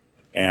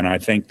 And I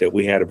think that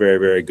we had a very,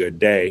 very good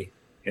day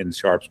in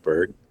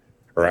Frenchburg,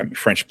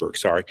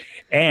 sorry.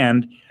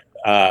 And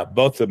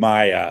both of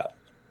my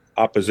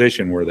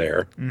opposition were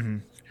there. Mm-hmm.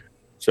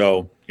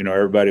 So,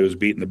 everybody was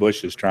beating the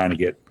bushes trying to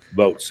get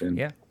votes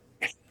in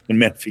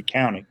Menifee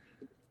County.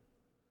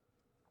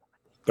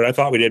 But I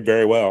thought we did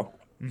very well.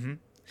 Mm-hmm.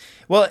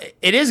 Well,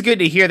 it is good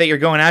to hear that you're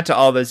going out to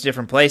all those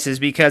different places,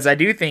 because I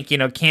do think,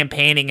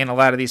 campaigning in a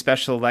lot of these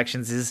special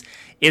elections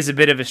is a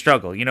bit of a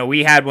struggle.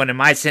 We had one in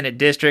my Senate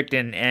district,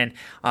 and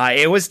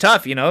it was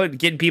tough,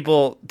 getting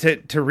people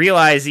to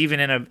realize, even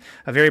in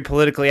a very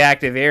politically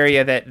active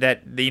area,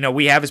 that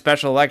we have a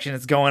special election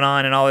that's going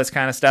on and all this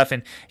kind of stuff,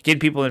 and getting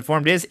people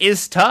informed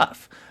is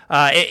tough.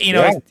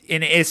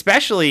 And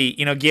especially,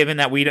 given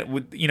that we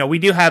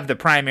do have the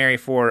primary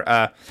for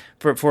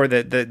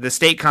the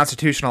state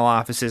constitutional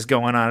offices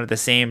going on at the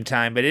same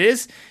time, but it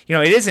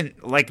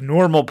isn't like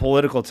normal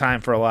political time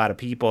for a lot of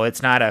people.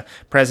 It's not a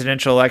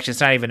presidential election.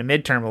 It's not even a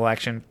midterm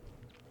election.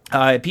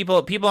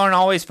 People aren't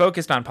always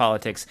focused on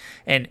politics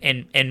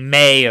in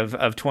May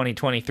of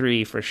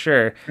 2023 for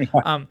sure.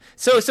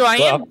 So I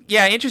am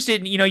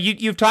interested.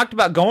 You've talked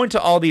about going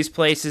to all these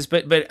places,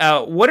 but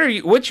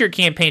what's your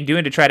campaign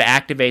doing to try to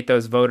activate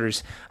those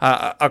voters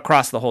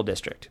across the whole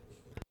district?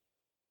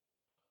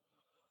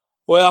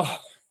 Well,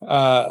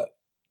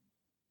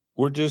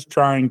 we're just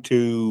trying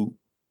to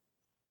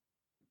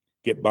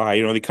get by.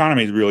 The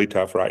economy is really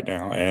tough right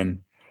now, and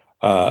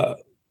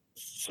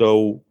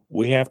so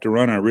we have to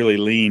run a really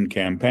lean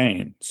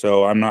campaign.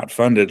 So I'm not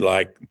funded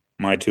like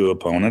my two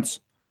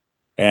opponents.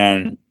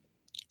 And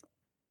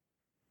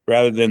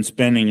rather than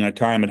spending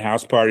time at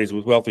house parties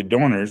with wealthy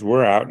donors,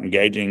 we're out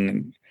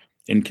engaging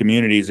in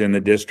communities in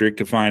the district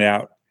to find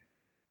out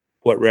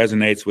what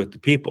resonates with the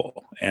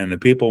people, and the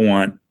people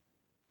want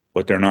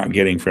what they're not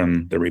getting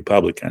from the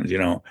Republicans.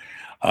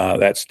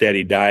 That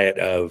steady diet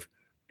of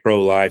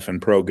pro-life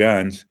and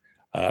pro-guns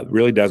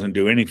really doesn't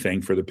do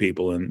anything for the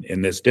people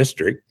in this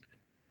district.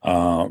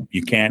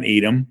 You can't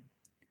eat them.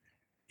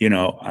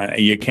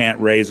 You can't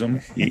raise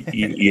them.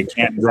 You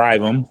can't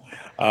drive them.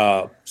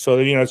 So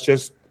it's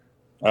just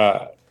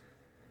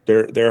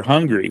they're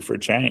hungry for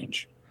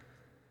change.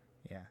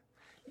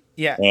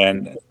 Yeah.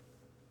 And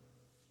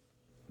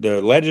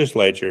the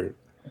legislature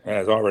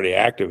has already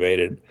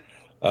activated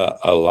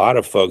a lot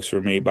of folks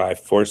for me by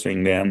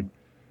forcing them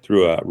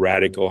through a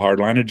radical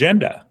hardline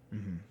agenda.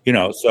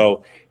 Mm-hmm.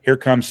 So here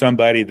comes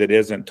somebody that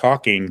isn't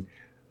talking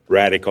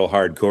radical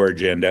hardcore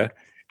agenda,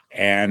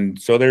 and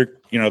so they're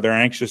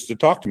anxious to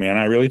talk to me, and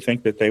I really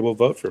think that they will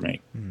vote for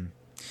me. Mm-hmm.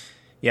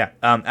 Yeah,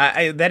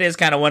 that is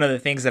kind of one of the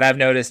things that I've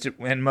noticed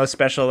in most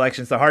special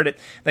elections. The hard,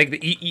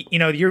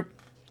 you're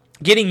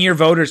getting your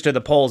voters to the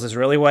polls is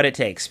really what it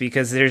takes,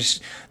 because there's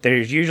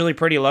usually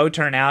pretty low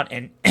turnout,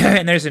 and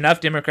and there's enough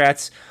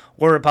Democrats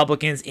or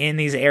Republicans in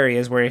these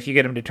areas where if you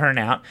get them to turn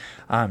out,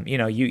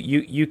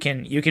 you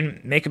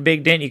can make a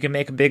big dent, you can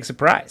make a big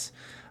surprise.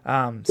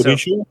 So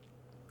sure.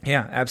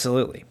 Yeah,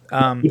 absolutely.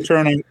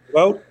 Turning to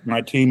vote,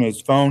 my team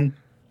is phone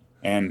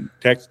and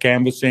text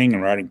canvassing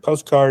and writing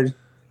postcards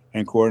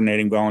and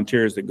coordinating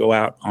volunteers that go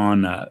out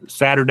on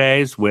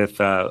Saturdays with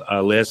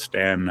a list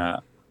and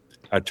a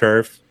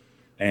turf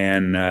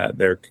and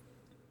their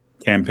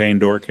campaign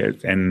door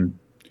kits. And,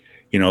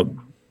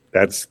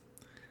 that's,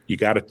 you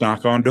got to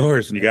knock on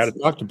doors and you got to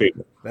talk to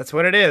people. That's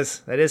what it is.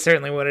 That is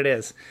certainly what it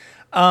is.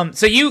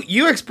 So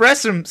you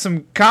expressed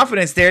some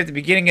confidence there at the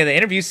beginning of the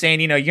interview,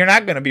 saying you're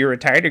not going to be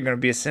retired, you're going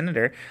to be a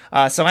senator.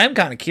 So I'm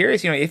kind of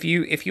curious, if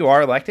you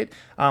are elected,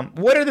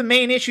 what are the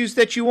main issues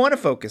that you want to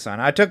focus on?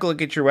 I took a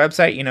look at your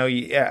website. You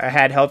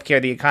had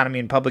healthcare, the economy,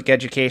 and public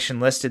education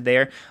listed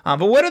there.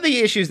 But what are the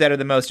issues that are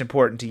the most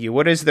important to you?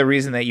 What is the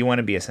reason that you want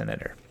to be a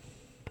senator?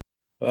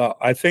 Well,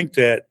 I think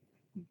that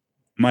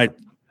my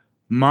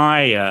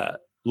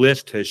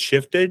list has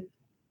shifted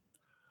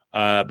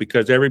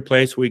because every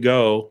place we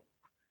go,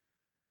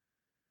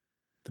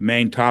 the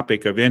main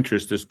topic of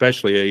interest,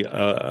 especially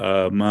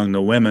among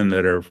the women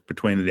that are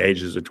between the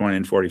ages of 20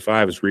 and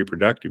 45, is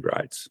reproductive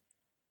rights.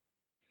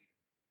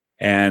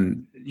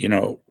 And,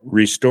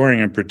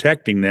 restoring and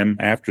protecting them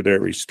after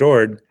they're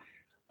restored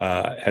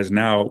has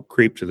now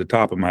creeped to the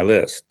top of my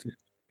list.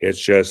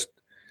 It's just,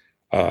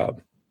 it's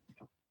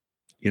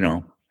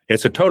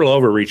a total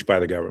overreach by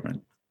the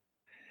government.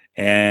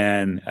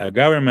 And a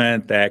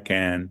government that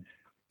can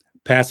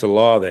pass a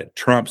law that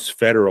trumps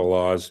federal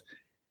laws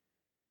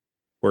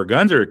where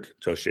guns are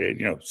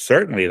associated,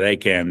 certainly they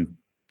can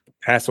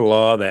pass a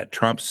law that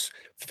trumps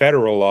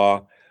federal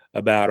law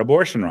about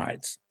abortion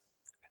rights.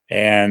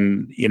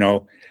 And,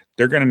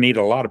 they're going to need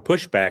a lot of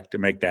pushback to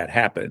make that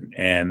happen.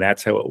 And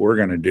that's what we're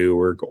going to do.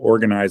 We're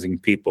organizing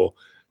people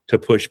to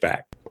push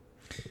back.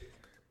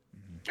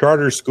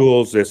 Charter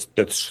schools, the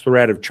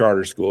threat of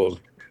charter schools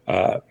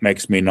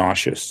makes me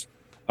nauseous.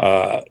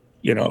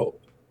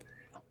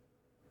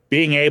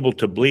 Being able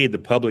to bleed the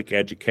public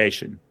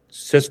education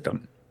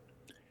system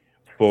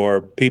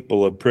for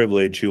people of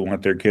privilege who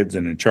want their kids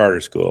in a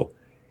charter school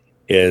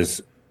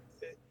is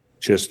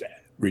just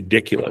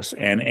ridiculous.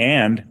 And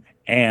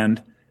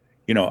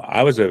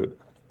I was a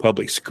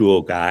public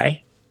school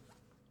guy,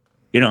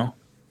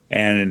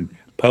 and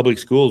public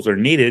schools are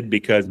needed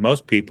because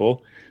most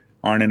people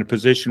aren't in a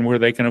position where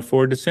they can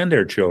afford to send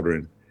their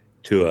children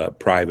to a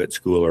private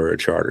school or a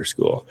charter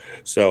school.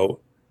 So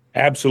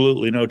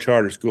absolutely no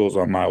charter schools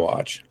on my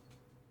watch.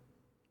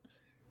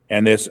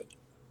 And this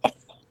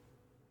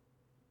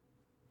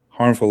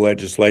harmful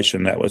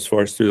legislation that was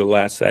forced through the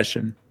last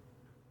session,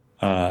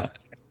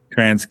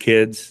 trans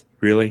kids,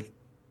 really,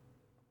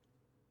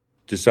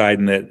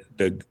 deciding that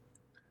the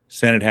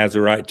Senate has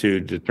the right to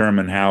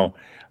determine how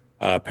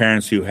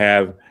parents who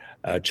have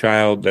a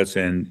child that's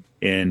in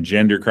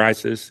gender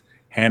crisis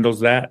handles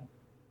that.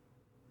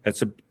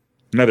 That's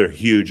another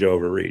huge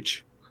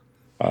overreach.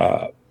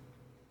 And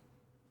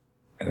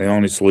the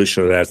only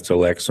solution to that is to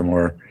elect some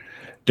more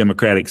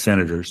Democratic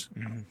senators.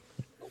 Mm-hmm.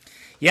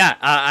 Yeah,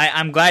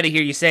 I'm glad to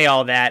hear you say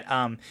all that.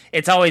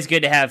 It's always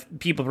good to have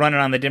people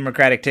running on the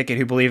Democratic ticket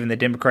who believe in the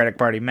Democratic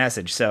Party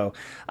message. So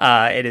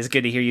it is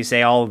good to hear you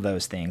say all of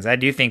those things. I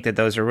do think that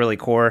those are really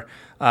core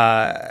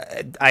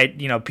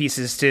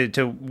pieces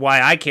to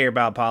why I care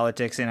about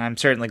politics, and I'm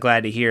certainly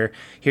glad to hear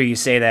you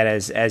say that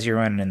as you're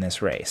running in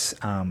this race.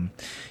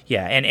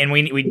 Yeah, and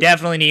we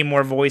definitely need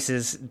more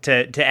voices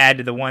to add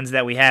to the ones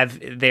that we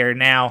have there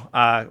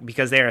now,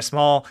 because they're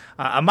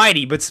a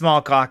mighty but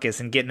small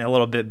caucus, and getting a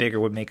little bit bigger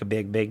would make a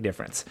big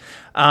difference.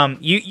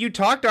 You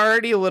talked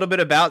already a little bit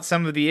about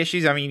some of the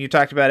issues. I mean, you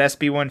talked about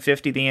SB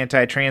 150, the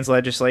anti-trans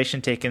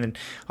legislation, taking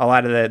a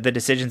lot of the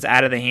decisions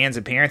out of the hands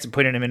of parents and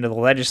putting them into the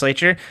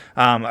legislature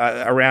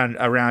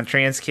around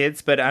trans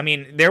kids. But I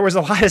mean, there was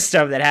a lot of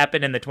stuff that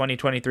happened in the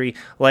 2023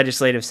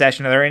 legislative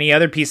session. Are there any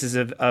other pieces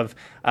of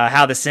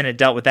how the Senate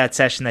dealt with that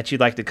session that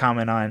you'd like to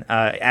comment on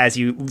as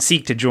you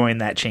seek to join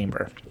that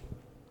chamber?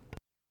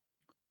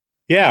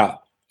 Yeah.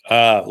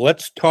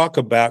 Let's talk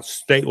about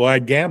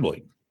statewide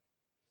gambling.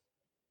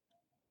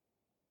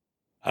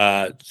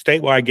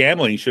 Statewide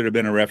gambling should have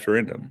been a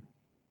referendum.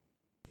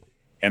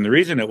 And the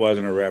reason it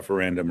wasn't a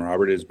referendum,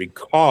 Robert, is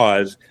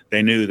because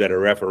they knew that a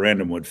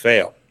referendum would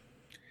fail.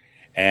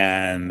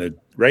 And the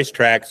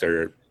racetracks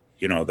are,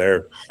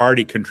 they're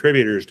hardy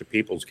contributors to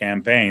people's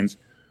campaigns.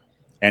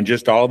 And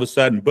just all of a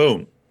sudden,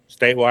 boom,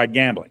 statewide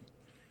gambling.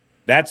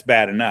 That's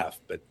bad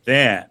enough. But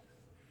then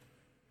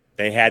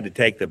they had to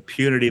take the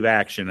punitive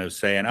action of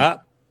saying,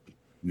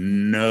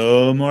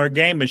 no more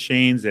game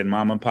machines in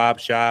mom and pop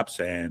shops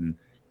and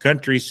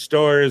country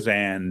stores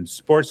and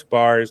sports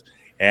bars.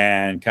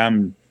 And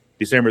come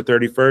December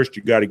 31st,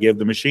 you got to give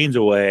the machines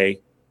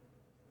away.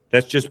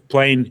 That's just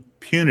plain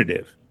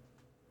punitive.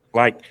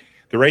 Like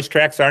the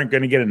racetracks aren't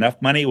going to get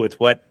enough money with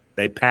what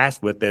they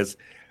passed with this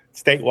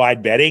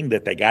statewide betting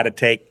that they got to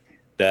take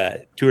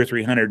the $200 or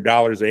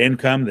 $300 of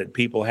income that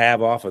people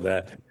have off of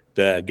the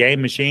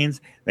game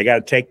machines. They got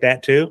to take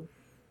that too.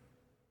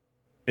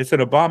 It's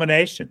an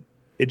abomination.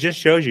 It just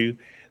shows you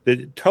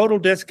the total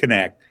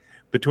disconnect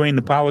between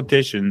the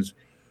politicians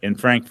in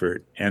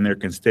Frankfort and their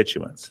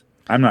constituents.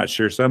 I'm not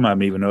sure some of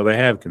them even know they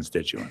have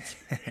constituents,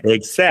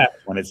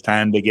 except when it's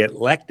time to get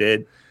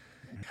elected.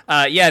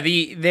 The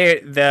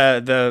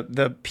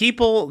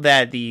people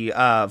that the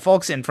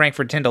folks in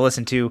Frankfurt tend to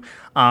listen to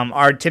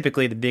are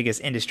typically the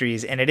biggest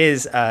industries, and it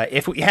is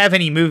if we have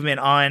any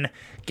movement on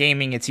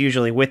gaming, it's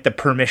usually with the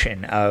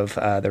permission of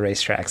the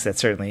racetracks. That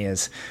certainly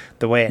is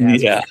the way it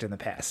has worked in the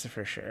past,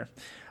 for sure.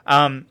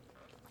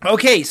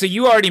 Okay, so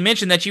you already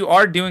mentioned that you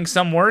are doing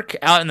some work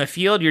out in the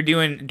field. You're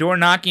doing door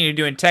knocking, you're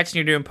doing texting,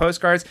 you're doing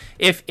postcards.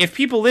 If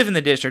people live in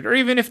the district, or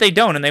even if they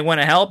don't and they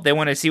want to help, they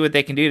want to see what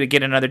they can do to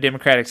get another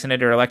Democratic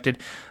senator elected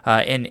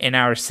in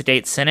our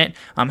state Senate,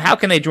 how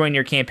can they join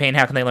your campaign?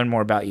 How can they learn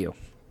more about you?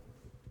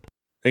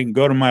 They can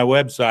go to my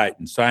website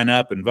and sign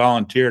up and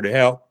volunteer to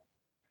help.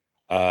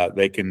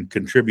 They can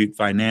contribute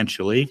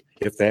financially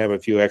if they have a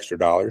few extra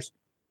dollars.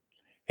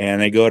 And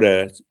they go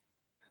to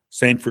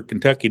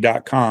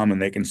saintforkentucky.com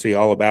and they can see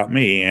all about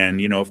me.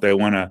 And, if they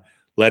want to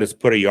let us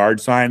put a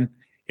yard sign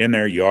in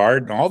their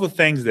yard and all the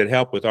things that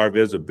help with our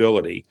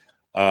visibility,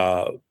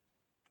 the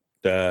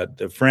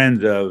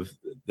friends of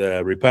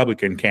the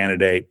Republican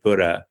candidate put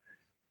a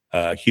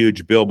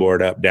huge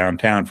billboard up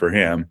downtown for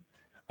him.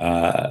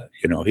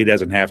 He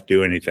doesn't have to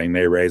do anything.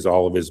 They raise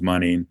all of his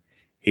money.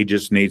 He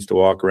just needs to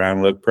walk around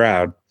and look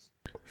proud.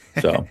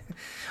 So,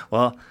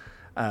 well,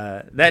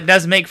 that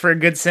does make for a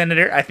good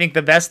senator. I think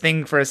the best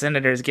thing for a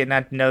senator is getting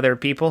out to know their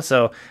people.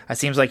 So it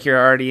seems like you're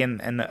already in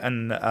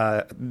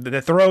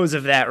the throes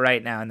of that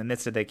right now, in the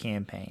midst of the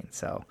campaign.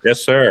 So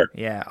yes, sir.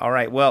 Yeah. All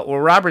right. Well,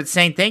 Robert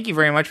Sainte, thank you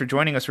very much for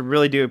joining us. We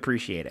really do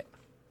appreciate it.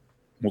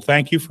 Well,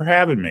 thank you for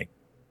having me.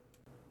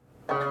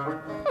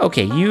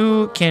 Okay,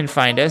 you can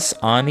find us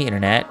on the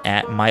internet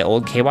at My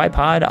Old KY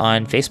Pod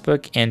on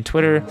Facebook and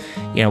Twitter.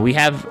 We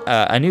have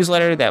a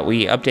newsletter that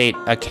we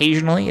update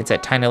occasionally. It's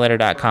at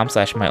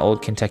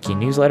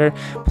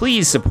tinylletter.com/myoldkentuckynewsletter.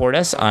 Please support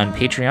us on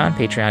Patreon,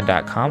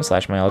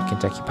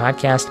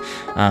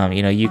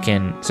 patreon.com/myoldkentuckypodcast. You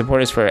can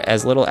support us for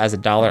as little as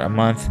 $1 a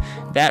month.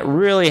 That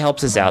really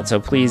helps us out.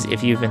 So please,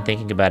 if you've been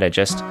thinking about it,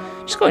 just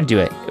go and do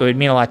it. It would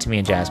mean a lot to me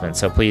and Jazmin.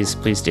 So please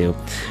do.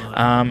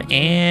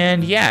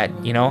 And yeah,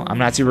 I'm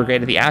not super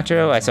great at the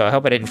outro, so I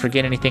hope I didn't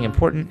forget anything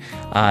important.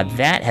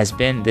 That has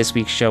been this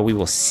week's show. We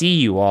will see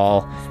you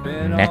all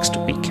next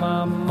week. Spend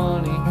all my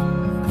money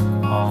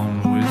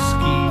on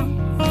whiskey